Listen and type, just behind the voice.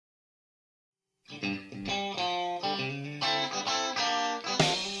Hi,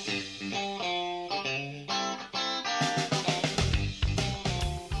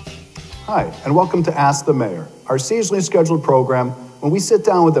 and welcome to Ask the Mayor, our seasonally scheduled program when we sit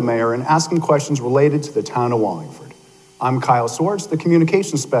down with the mayor and ask him questions related to the town of Wallingford. I'm Kyle Swartz, the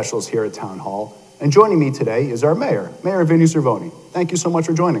communications specialist here at Town Hall, and joining me today is our mayor, Mayor Vincent Cervoni. Thank you so much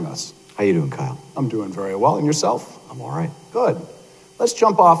for joining us. How you doing, Kyle? I'm doing very well, and yourself? I'm all right. Good. Let's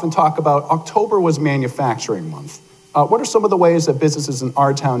jump off and talk about October was Manufacturing Month. What are some of the ways that businesses in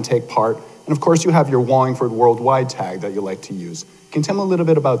our town take part? And of course, you have your Wallingford Worldwide tag that you like to use. Can you tell me a little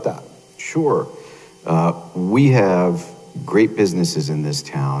bit about that? Sure. We have great businesses in this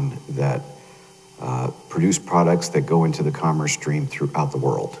town that produce products that go into the commerce stream throughout the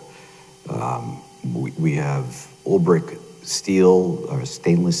world. We have Olbrich steel,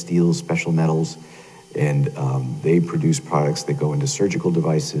 stainless steel, special metals, and they produce products that go into surgical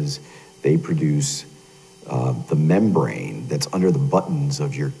devices. They produce the membrane that's under the buttons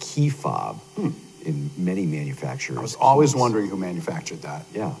of your key fob in many manufacturers. I was always wondering who manufactured that.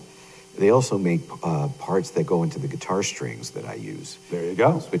 Yeah. They also make parts that go into the guitar strings that I use. There you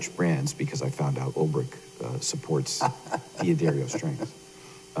go. Switch brands because I found out Olbrich supports D'Addario strings.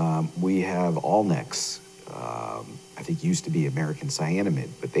 We have Allnex, I think used to be American Cyanamid,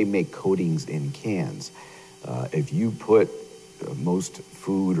 but they make coatings in cans. If you put most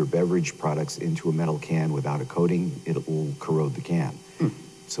food or beverage products into a metal can without a coating, it will corrode the can.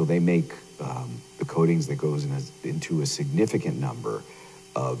 So they make the coatings that goes into a significant number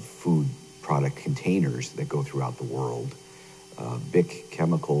of food product containers that go throughout the world. Bic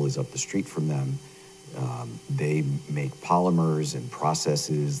Chemical is up the street from them. They make polymers and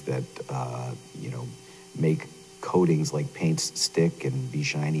processes that, make coatings like paints stick and be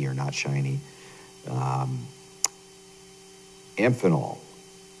shiny or not shiny. Amphenol,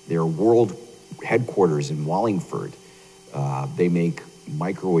 their world headquarters in Wallingford, they make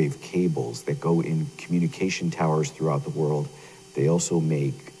microwave cables that go in communication towers throughout the world. They also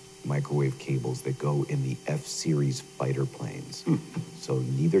make microwave cables that go in the F-Series fighter planes. So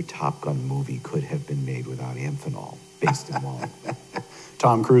neither Top Gun movie could have been made without Amphenol, based in Wallingford.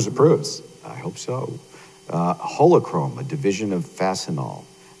 Tom Cruise approves. I hope so. Holochrome, a division of Fastenal.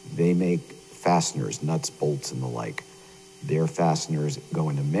 They make fasteners, nuts, bolts, and the like. Their fasteners go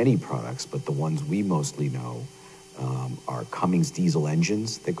into many products, but the ones we mostly know are Cummins diesel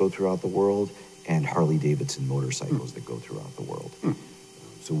engines that go throughout the world and Harley-Davidson motorcycles that go throughout the world.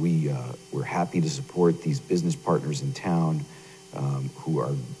 So we're happy to support these business partners in town who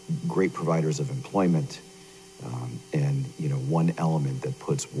are great providers of employment and one element that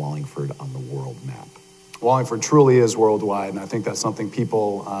puts Wallingford on the world map. Wallingford truly is worldwide, and I think that's something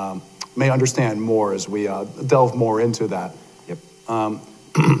people may understand more as we delve more into that. Yep.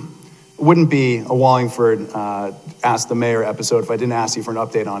 Wouldn't be a Wallingford Ask the Mayor episode if I didn't ask you for an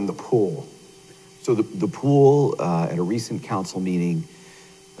update on the pool. So the pool, at a recent council meeting,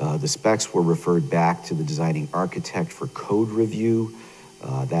 the specs were referred back to the designing architect for code review.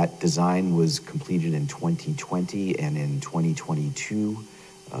 That design was completed in 2020, and in 2022,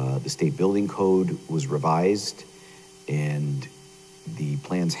 the state building code was revised, and the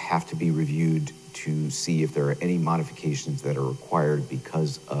plans have to be reviewed to see if there are any modifications that are required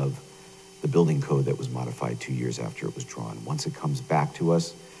because of the building code that was modified 2 years after it was drawn. Once it comes back to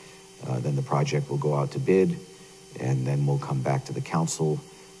us, then the project will go out to bid, and then we'll come back to the council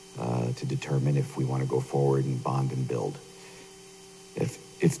to determine if we want to go forward and bond and build. If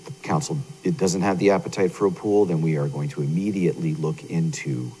the council doesn't have the appetite for a pool, then we are going to immediately look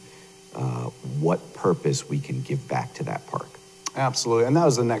into what purpose we can give back to that park. Absolutely, and that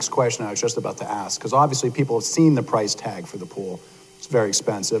was the next question I was just about to ask, because obviously people have seen the price tag for the pool. It's very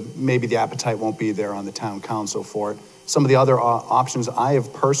expensive. Maybe the appetite won't be there on the town council for it. Some of the other options I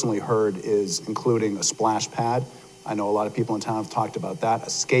have personally heard is including a splash pad. I know a lot of people in town have talked about that. A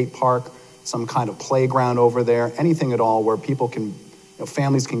skate park, some kind of playground over there, anything at all where people can,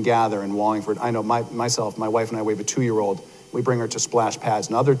 families can gather in Wallingford. I know my wife and I, we have a 2-year-old. We bring her to splash pads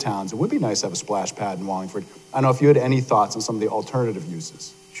in other towns. It would be nice to have a splash pad in Wallingford. I don't know if you had any thoughts on some of the alternative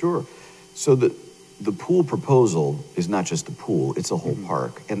uses. Sure. So the pool proposal is not just a pool, it's a whole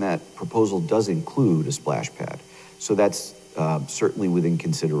park. And that proposal does include a splash pad. So that's certainly within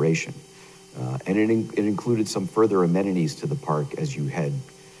consideration. And it included some further amenities to the park as you head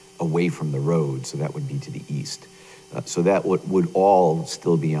away from the road. So that would be to the east. So that would all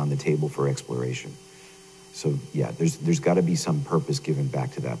still be on the table for exploration. So yeah, there's got to be some purpose given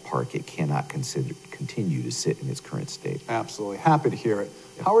back to that park. It cannot continue to sit in its current state. Absolutely. Happy to hear it.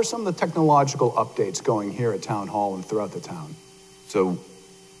 Yep. How are some of the technological updates going here at Town Hall and throughout the town? So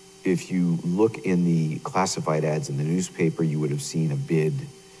If you look in the classified ads in the newspaper, you would have seen a bid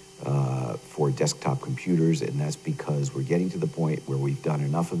for desktop computers, and that's because we're getting to the point where we've done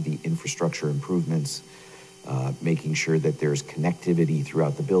enough of the infrastructure improvements, making sure that there's connectivity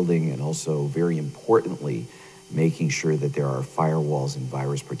throughout the building, and also, very importantly, making sure that there are firewalls and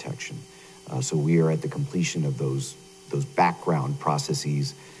virus protection. So we are at the completion of those background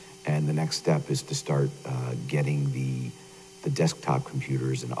processes, and the next step is to start getting the desktop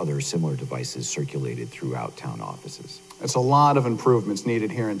computers and other similar devices circulated throughout town offices. It's a lot of improvements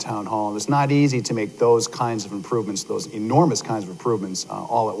needed here in Town Hall, and it's not easy to make those kinds of improvements, those enormous kinds of improvements,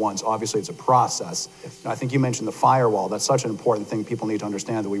 all at once. Obviously, it's a process. Yes. I think you mentioned the firewall. That's such an important thing. People need to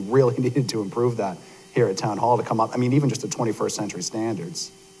understand that we really needed to improve that here at Town Hall to come up, I mean, even just to 21st century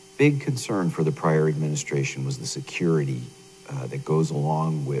standards. Big concern for the prior administration was the security that goes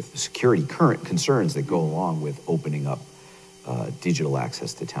along with, the security current concerns that go along with opening up digital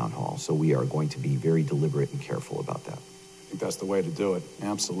access to Town Hall. So we are going to be very deliberate and careful about that. I think that's the way to do it,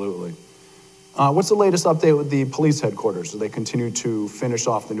 absolutely. What's the latest update with the police headquarters? Do they continue to finish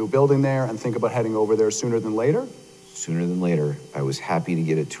off the new building there and think about heading over there sooner than later? Sooner than later. I was happy to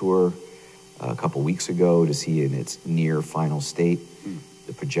get a tour a couple weeks ago to see in its near final state.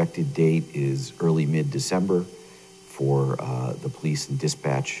 The projected date is early mid-December for the police and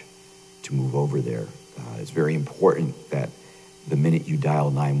dispatch to move over there. It's very important that the minute you dial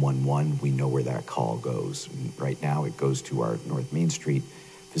 911, we know where that call goes. And right now, it goes to our North Main Street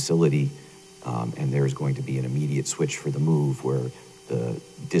facility, and there's going to be an immediate switch for the move where the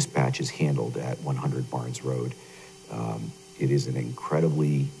dispatch is handled at 100 Barnes Road. It is an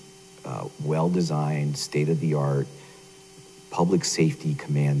incredibly well-designed, state-of-the-art public safety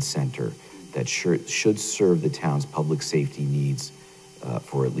command center that should serve the town's public safety needs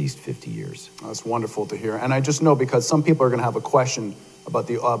for at least 50 years. That's wonderful to hear. And I just know, because some people are going to have a question about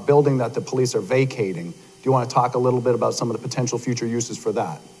the building that the police are vacating. Do you want to talk a little bit about some of the potential future uses for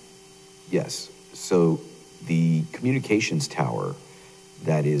that? Yes. So the communications tower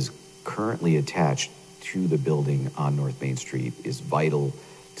that is currently attached to the building on North Main Street is vital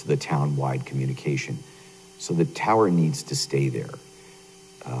to the town-wide communication. So the tower needs to stay there.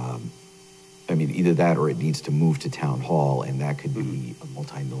 I mean, either that or it needs to move to Town Hall, and that could be a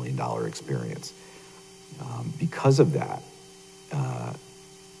multi-million-dollar experience. Because of that,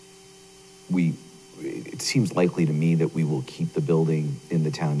 it seems likely to me that we will keep the building in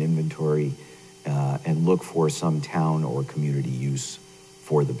the town inventory and look for some town or community use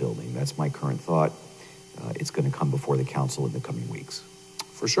for the building. That's my current thought. It's going to come before the council in the coming weeks.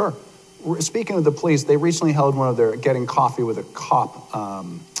 For sure. Speaking of the police, they recently held one of their Getting Coffee with a Cop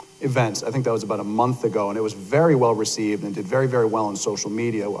events. I think that was about a month ago, and it was very well received and did very, very well on social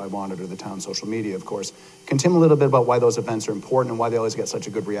media. I monitor the town social media, of course. Can Tim a little bit about why those events are important and why they always get such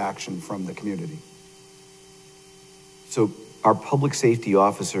a good reaction from the community? So our public safety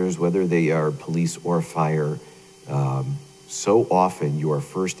officers, whether they are police or fire, so often your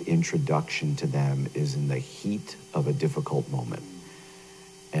first introduction to them is in the heat of a difficult moment.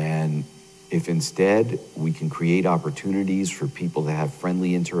 And if instead we can create opportunities for people to have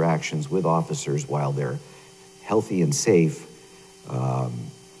friendly interactions with officers while they're healthy and safe,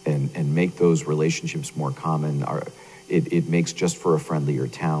 and make those relationships more common, it makes just for a friendlier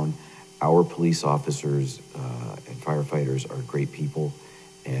town. Our police officers and firefighters are great people,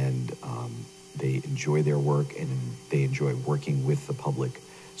 and they enjoy their work and they enjoy working with the public.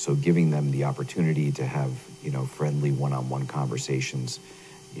 So giving them the opportunity to have, friendly one-on-one conversations,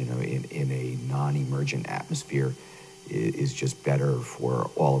 in a non-emergent atmosphere is just better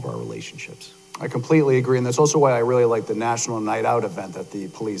for all of our relationships. I completely agree, and that's also why I really like the National Night Out event that the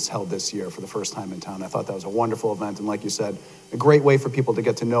police held this year for the first time in town. I thought that was a wonderful event, and like you said, a great way for people to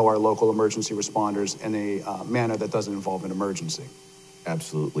get to know our local emergency responders in a manner that doesn't involve an emergency.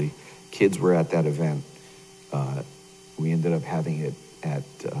 Absolutely. Kids were at that event. We ended up having it at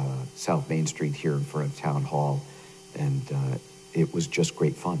South Main Street here in front of Town Hall, and it was just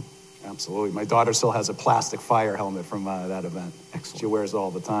great fun. Absolutely. My daughter still has a plastic fire helmet from that event. Excellent. She wears it all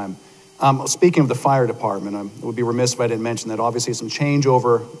the time. Speaking of the fire department, I would be remiss if I didn't mention that obviously some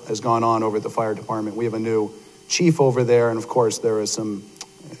changeover has gone on over at the fire department. We have a new chief over there, and of course there is some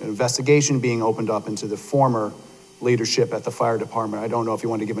investigation being opened up into the former leadership at the fire department. I don't know if you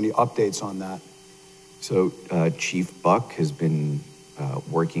want to give any updates on that. So Chief Buck has been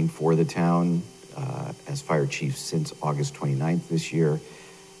working for the town as fire chief since August 29th this year.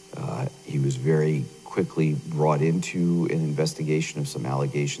 He was very quickly brought into an investigation of some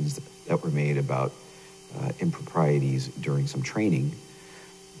allegations that were made about improprieties during some training.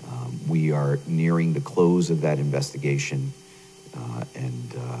 We are nearing the close of that investigation,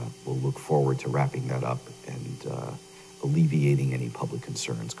 and look forward to wrapping that up and alleviating any public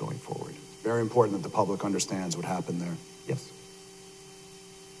concerns going forward. Very important that the public understands what happened there. Yes.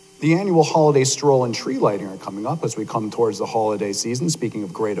 The annual holiday stroll and tree lighting are coming up as we come towards the holiday season. Speaking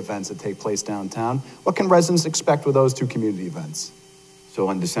of great events that take place downtown, what can residents expect with those two community events? So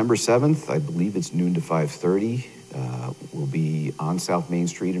on December 7th, I believe it's noon to 5:30, we'll be on South Main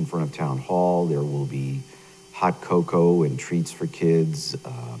Street in front of Town Hall. There will be hot cocoa and treats for kids.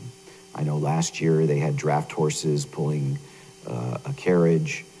 I know last year they had draft horses pulling a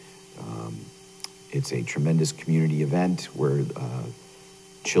carriage. It's a tremendous community event where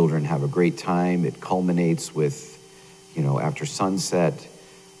children have a great time. It culminates with, after sunset,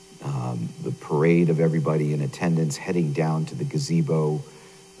 the parade of everybody in attendance heading down to the gazebo,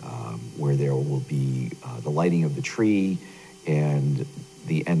 where there will be the lighting of the tree and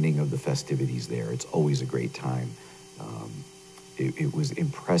the ending of the festivities there. It's always a great time. It was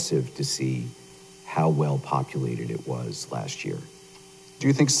impressive to see how well populated it was last year. Do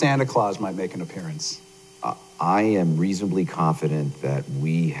you think Santa Claus might make an appearance? I am reasonably confident that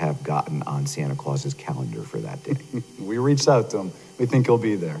we have gotten on Santa Claus's calendar for that day. We reached out to him. We think he'll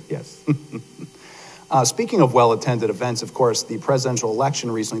be there. Yes. Speaking of well-attended events, of course, the presidential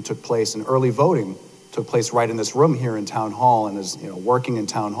election recently took place, and early voting took place right in this room here in Town Hall. And as working in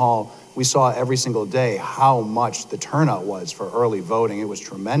Town Hall, we saw every single day how much the turnout was for early voting. It was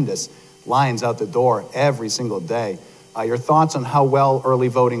tremendous. Lines out the door every single day. Your thoughts on how well early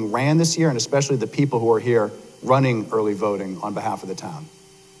voting ran this year, and especially the people who are here running early voting on behalf of the town?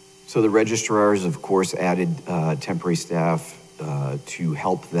 So the registrars, of course, added temporary staff to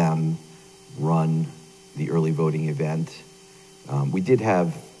help them run the early voting event. We did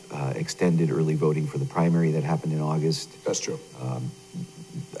have extended early voting for the primary that happened in August. That's true.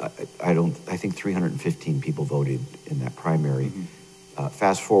 I think 315 people voted in that primary. Mm-hmm.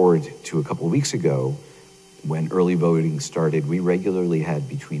 Fast forward to a couple of weeks ago, when early voting started, we regularly had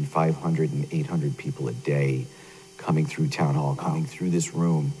between 500 and 800 people a day coming through Town Hall, coming through this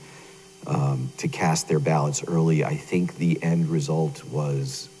room to cast their ballots early. I think the end result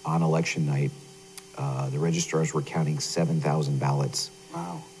was on election night, the registrars were counting 7,000 ballots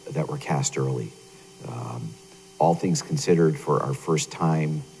that were cast early. All things considered, for our first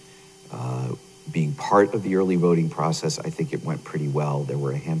time being part of the early voting process, I think it went pretty well. There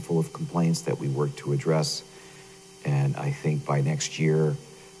were a handful of complaints that we worked to address. And I think by next year,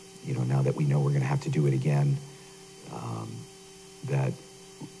 now that we know we're going to have to do it again, that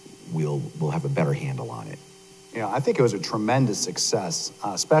we'll have a better handle on it. Yeah, I think it was a tremendous success,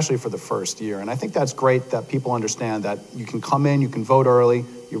 especially for the first year. And I think that's great that people understand that you can come in, you can vote early,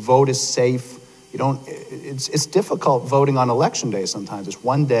 your vote is safe. It's difficult voting on election day sometimes. It's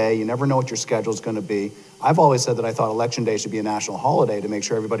one day, you never know what your schedule is going to be. I've always said that I thought election day should be a national holiday to make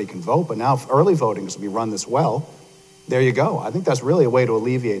sure everybody can vote, but now if early voting is to be run this well, there you go. I think that's really a way to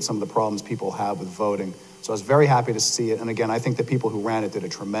alleviate some of the problems people have with voting. So I was very happy to see it. And again, I think the people who ran it did a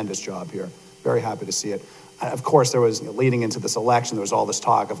tremendous job here. Very happy to see it. And of course, there was, leading into this election, there was all this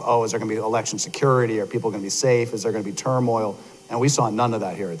talk of, is there going to be election security? Are people going to be safe? Is there going to be turmoil? And we saw none of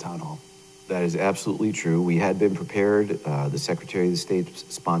that here at Town Hall. That is absolutely true. We had been prepared. The Secretary of the State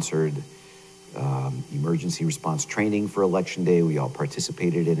sponsored emergency response training for Election Day. We all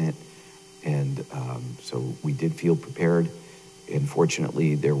participated in it. And so we did feel prepared. And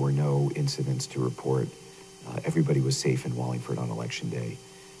fortunately, there were no incidents to report. Everybody was safe in Wallingford on Election Day.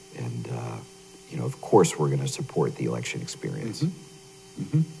 And, of course, we're going to support the election experience. Mm-hmm.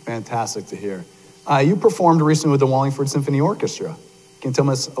 Mm-hmm. Fantastic to hear. You performed recently with the Wallingford Symphony Orchestra. Can you tell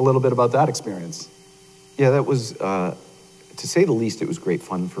us a little bit about that experience? Yeah, that was, to say the least, it was great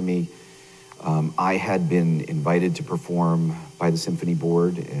fun for me. I had been invited to perform by the Symphony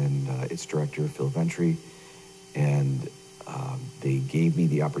Board and its director, Phil Ventry, and they gave me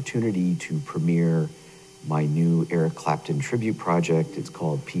the opportunity to premiere my new Eric Clapton tribute project. It's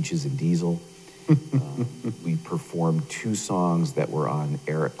called Peaches and Diesel. We performed 2 songs that were on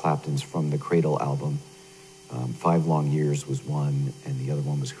Eric Clapton's From the Cradle album. 5 Long Years was one, and the other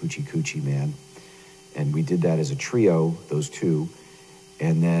one was Hoochie Coochie Man. And we did that as a trio, those 2.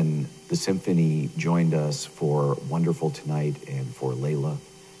 And then the symphony joined us for Wonderful Tonight and for Layla.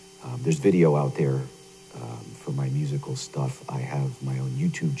 There's video out there for my musical stuff. I have my own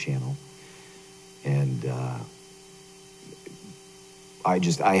YouTube channel. And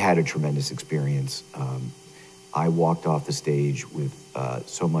I had a tremendous experience. I walked off the stage with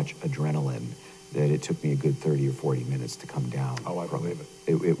so much adrenaline that it took me a good 30 or 40 minutes to come down. Oh, I believe it.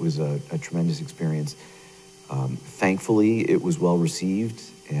 It was a tremendous experience. Thankfully, it was well received,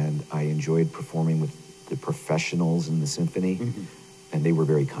 and I enjoyed performing with the professionals in the symphony. Mm-hmm. and they were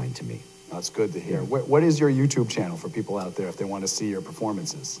very kind to me. That's good to hear. What is your YouTube channel for people out there if they want to see your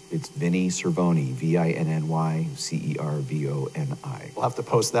performances? It's Vinny Cervoni, Vinny Cervoni. We'll have to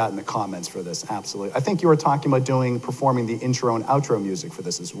post that in the comments for this, absolutely. I think you were talking about performing the intro and outro music for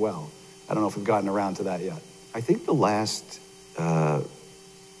this as well. I don't know if we've gotten around to that yet. I think the last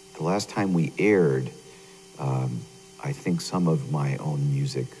time we aired, I think some of my own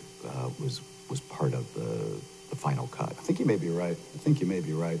music was part of the final cut. I think you may be right.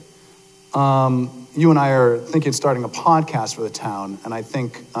 You and I are thinking of starting a podcast for the town, and I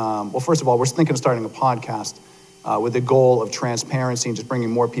think, well, first of all, we're thinking of starting a podcast with the goal of transparency and just bringing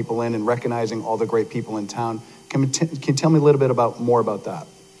more people in and recognizing all the great people in town. Can you tell me a little bit more about that?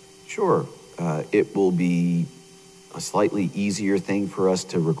 Sure. It will be a slightly easier thing for us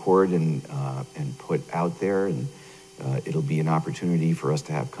to record and put out there, and it'll be an opportunity for us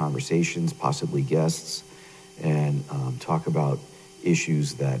to have conversations, possibly guests, and talk about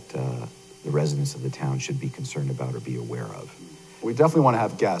issues that the residents of the town should be concerned about or be aware of. We definitely want to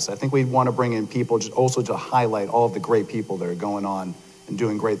have guests. I think we want to bring in people just also to highlight all of the great people that are going on and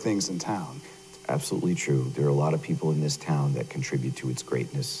doing great things in town. It's absolutely true. There are a lot of people in this town that contribute to its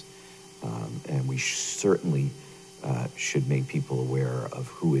greatness, and we certainly should make people aware of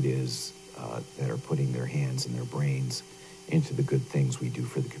who it is that are putting their hands and their brains into the good things we do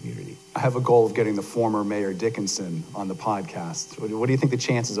for the community. I have a goal of getting the former Mayor Dickinson on the podcast. What do you think the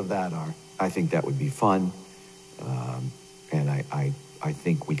chances of that are? I think that would be fun, and I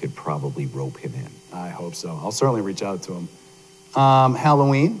think we could probably rope him in. I hope so. I'll certainly reach out to him.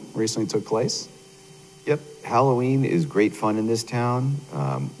 Halloween recently took place. Yep, Halloween is great fun in this town.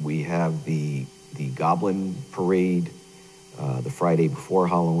 We have the Goblin Parade the Friday before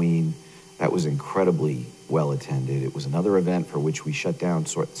Halloween. That was incredibly well attended. It was another event for which we shut down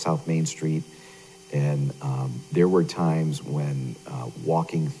South Main Street, and there were times when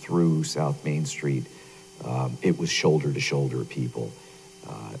walking through South Main Street, it was shoulder to shoulder people.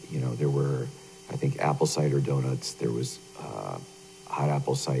 There were, I think, apple cider donuts, there was hot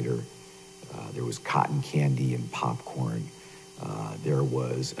apple cider, there was cotton candy and popcorn, there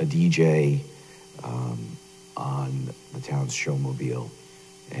was a DJ on the town's showmobile.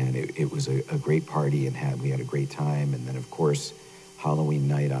 And it was a great party, and we had a great time. And then, of course, Halloween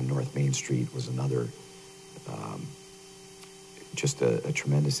night on North Main Street was another, just a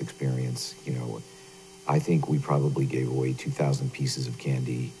tremendous experience. I think we probably gave away 2,000 pieces of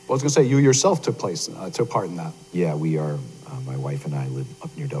candy. Well, I was going to say, you yourself took part in that. Yeah, we are. My wife and I live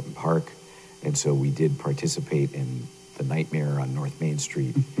up near Dutton Park, and so we did participate in the Nightmare on North Main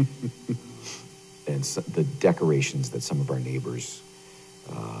Street, and the decorations that some of our neighbors.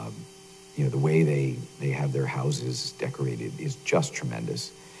 The way they have their houses decorated is just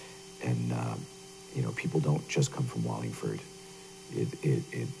tremendous. And, people don't just come from Wallingford.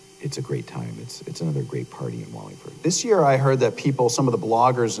 It's a great time. It's another great party in Wallingford. This year I heard that some of the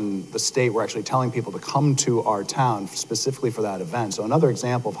bloggers in the state were actually telling people to come to our town specifically for that event. So another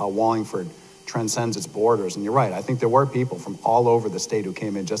example of how Wallingford transcends its borders. And you're right, I think there were people from all over the state who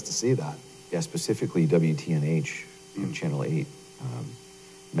came in just to see that. Yeah, specifically WTNH and Channel 8.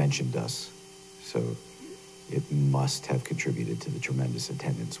 Mentioned us, so it must have contributed to the tremendous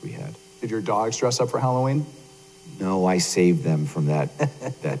attendance we had. Did your dogs dress up for Halloween? No, I saved them from that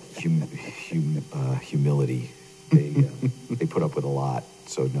humility. They put up with a lot,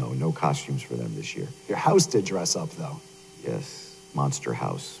 so no costumes for them this year. Your house did dress up, though. Yes, Monster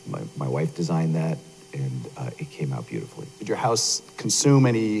House. My wife designed that, and it came out beautifully. Did your house consume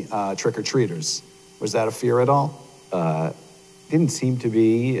any trick-or-treaters? Was that a fear at all? Didn't seem to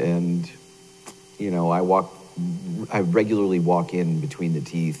be, and I regularly walk in between the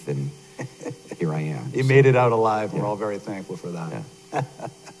teeth, and here I am. You made it out alive. Yeah. We're all very thankful for that. Yeah.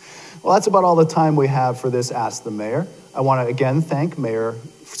 Well, that's about all the time we have for this Ask the Mayor. I want to again thank Mayor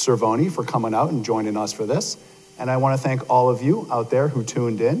Cervoni for coming out and joining us for this, and I want to thank all of you out there who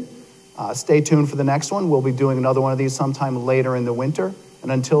tuned in. Stay tuned for the next one. We'll be doing another one of these sometime later in the winter, and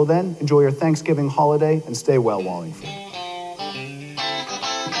until then, enjoy your Thanksgiving holiday and stay well, Wallingford.